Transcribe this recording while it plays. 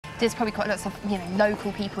There's probably quite lots of, you know,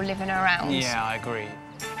 local people living around. Yeah, I agree.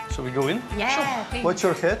 Shall we go in? Yeah, sure. please. What's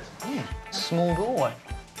your head? Small doorway.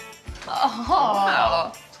 Oh.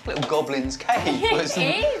 Wow. It's a little goblin's cave. It is,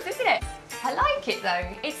 isn't it? I like it, though.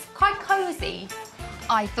 It's quite cosy.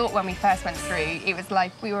 I thought when we first went through, it was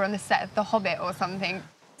like we were on the set of The Hobbit or something.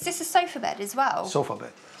 Is this a sofa bed as well? Sofa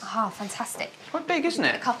bed. Oh, fantastic. Quite big, isn't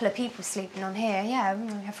it? A couple of people sleeping on here, yeah.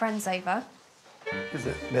 We have friends over. Is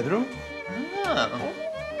it bedroom? Oh.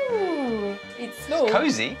 Ooh, it's small.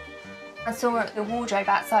 Cosy. I saw the wardrobe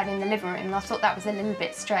outside in the living room and I thought that was a little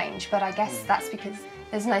bit strange, but I guess that's because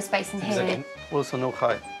there's no space in here. Also no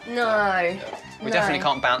height. No. We definitely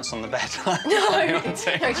can't bounce on the bed. No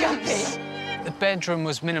jumping. The bedroom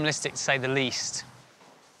was minimalistic, to say the least.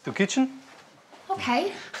 The kitchen?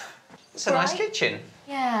 Okay. It's a nice kitchen.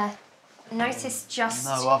 Yeah. Notice just...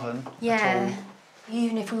 No oven. Yeah.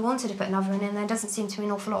 Even if we wanted to put an oven in, there doesn't seem to be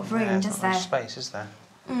an awful lot of room, Yeah, does not there? much space, is there?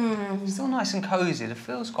 It's still nice and cosy. It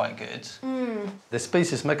feels quite good. The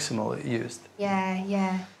space is maximally used. Yeah,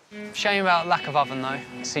 yeah. Shame about lack of oven, though.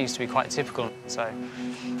 It seems to be quite typical, so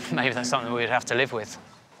maybe that's something we'd have to live with.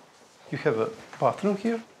 You have a bathroom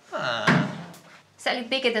here? Certainly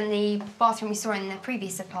bigger than the bathroom we saw in the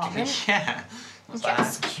previous apartment. Yeah. I'm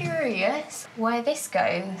just curious where this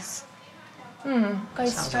goes.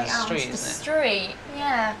 Goes Sounds straight like a out street, onto the isn't it? street.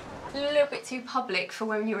 Yeah. A little bit too public for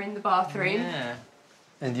when you're in the bathroom. Yeah.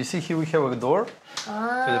 And you see here we have a door to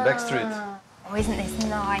the back street. Oh, isn't this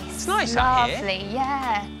nice? It's nice out here. Lovely,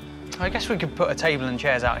 yeah. I guess we could put a table and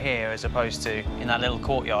chairs out here as opposed to in that little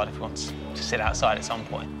courtyard if we want to sit outside at some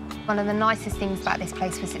point. One of the nicest things about this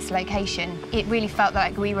place was its location. It really felt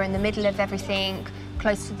like we were in the middle of everything,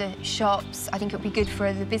 close to the shops. I think it would be good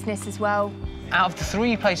for the business as well. Out of the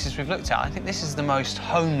 3 places we've looked at, I think this is the most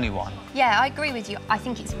homely one. Yeah, I agree with you. I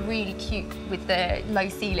think it's really cute with the low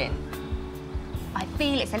ceiling. I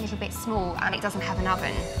feel it's a little bit small and it doesn't have an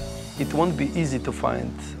oven. It won't be easy to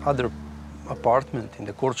find other apartment in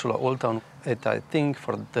the Korcula Old Town. And I think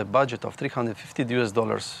for the budget of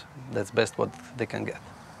 $350, that's best what they can get.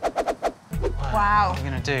 Wow. What are we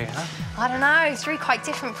going to do, huh? I don't know, 3 quite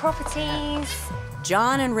different properties.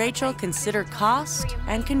 John and Rachel consider cost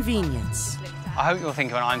and convenience. I hope you're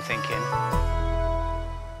thinking what I'm thinking.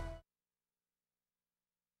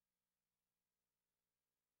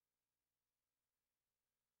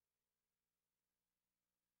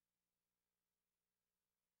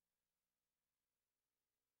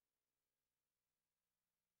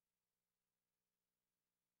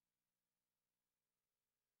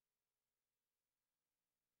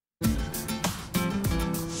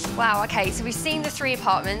 Wow, OK, so we've seen the 3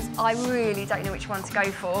 apartments. I really don't know which one to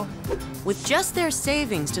go for. With just their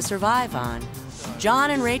savings to survive on,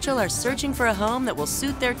 John and Rachel are searching for a home that will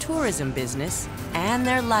suit their tourism business and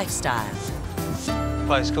their lifestyle.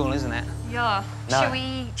 Place cool, isn't it? Yeah. No. Shall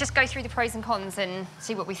we just go through the pros and cons and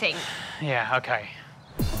see what we think? Yeah, OK.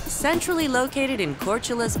 Centrally located in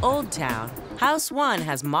Korcula's Old Town, House 1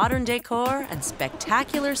 has modern decor and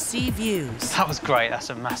spectacular sea views. That was great.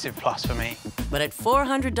 That's a massive plus for me. But at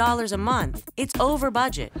 $400 a month, it's over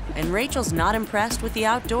budget, and Rachel's not impressed with the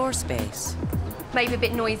outdoor space. Maybe a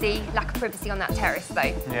bit noisy, lack of privacy on that terrace,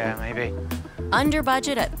 though. Yeah, maybe. Under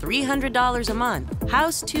budget at $300 a month,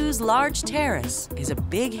 House 2's large terrace is a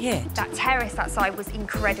big hit. That terrace outside was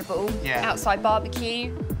incredible. Yeah. Outside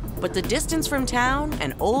barbecue. But the distance from town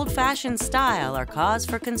and old-fashioned style are cause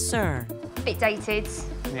for concern. Bit dated.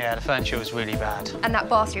 Yeah, the furniture was really bad. And that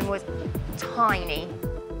bathroom was tiny.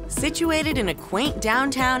 Situated in a quaint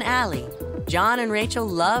downtown alley, John and Rachel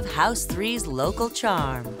love House 3's local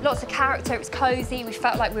charm. Lots of character, it was cozy, we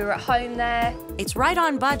felt like we were at home there. It's right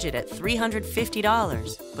on budget at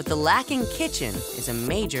 $350, but the lacking kitchen is a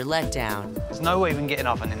major letdown. There's no way we can get an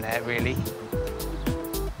oven in there, really.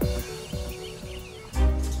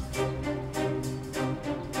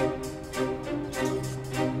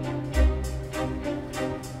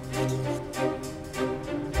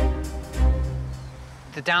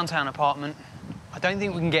 The downtown apartment, I don't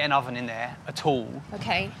think we can get an oven in there at all.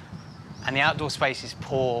 OK. And the outdoor space is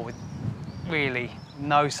poor with really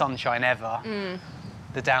no sunshine ever.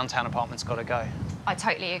 The downtown apartment's got to go. I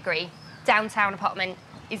totally agree. Downtown apartment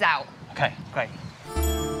is out. OK, great.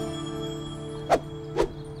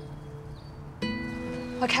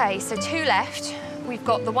 OK, so 2 left. We've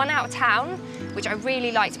got the one out of town, which I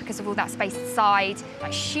really liked because of all that space inside.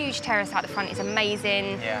 That huge terrace out the front is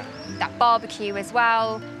amazing. Yeah. That barbecue as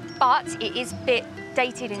well. But it is a bit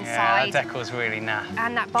dated inside. Yeah, that decor's really naff.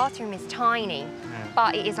 And that bathroom is tiny,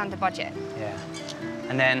 but it is under budget. Yeah.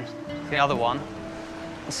 And then the other one,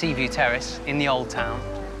 the Seaview Terrace in the old town,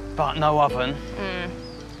 but no oven.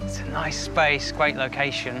 It's a nice space, great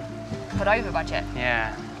location. But over budget.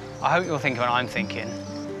 Yeah. I hope you're thinking what I'm thinking,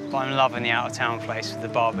 but I'm loving the out-of-town place with the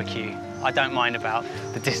barbecue. I don't mind about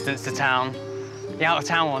the distance to town. The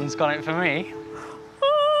out-of-town one's got it for me.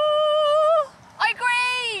 I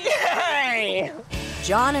agree! Hey!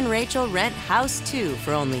 John and Rachel rent House 2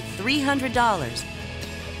 for only $300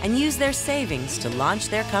 and use their savings to launch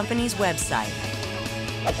their company's website.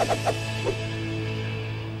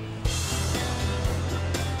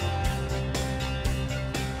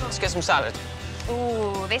 Let's get some salad.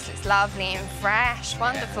 Ooh, this looks lovely and fresh.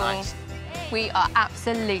 Wonderful. Yeah, nice. We are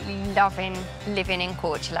absolutely loving living in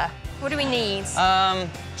Korcula. What do we need?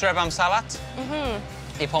 Trebam salad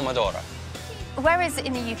I pomodoro. Whereas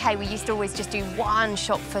in the UK, we used to always just do one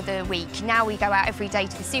shop for the week. Now we go out every day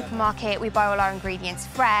to the supermarket. We buy all our ingredients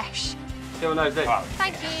fresh. Have a nice day.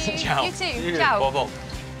 Thank you. Ciao. You too. Ciao. Bobo.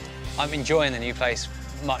 I'm enjoying the new place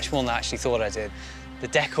much more than I actually thought I did. The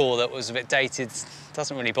decor that was a bit dated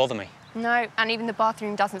doesn't really bother me. No, and even the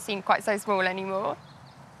bathroom doesn't seem quite so small anymore.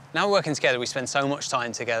 Now we're working together, we spend so much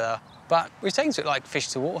time together, but we've taken to it like fish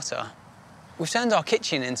to water. We've turned our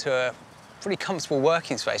kitchen into a pretty comfortable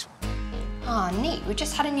working space. Ah, neat. We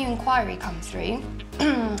just had a new inquiry come through.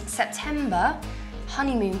 September,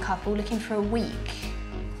 honeymoon couple looking for a week.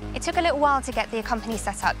 It took a little while to get the company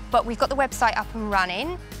set up, but we've got the website up and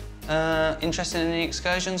running. Interested in any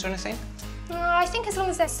excursions or anything? I think as long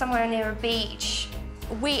as there's somewhere near a beach.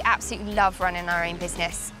 We absolutely love running our own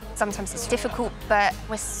business. Sometimes it's difficult, but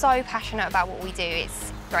we're so passionate about what we do.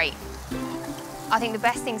 It's great. I think the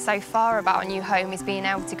best thing so far about our new home is being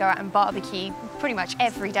able to go out and barbecue pretty much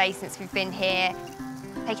every day since we've been here,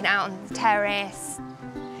 taking it out on the terrace.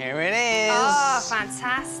 Here it is. Oh,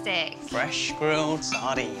 fantastic. Fresh grilled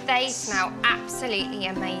sardines. They smell absolutely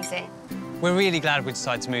amazing. We're really glad we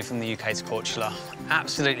decided to move from the UK to Korcula.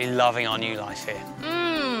 Absolutely loving our new life here.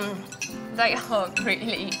 They are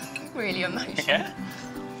really, really emotional. Yeah?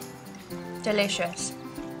 Delicious.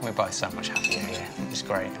 We're both so much happier here. It's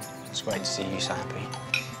great. It's great to see you so happy.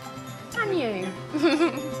 And you.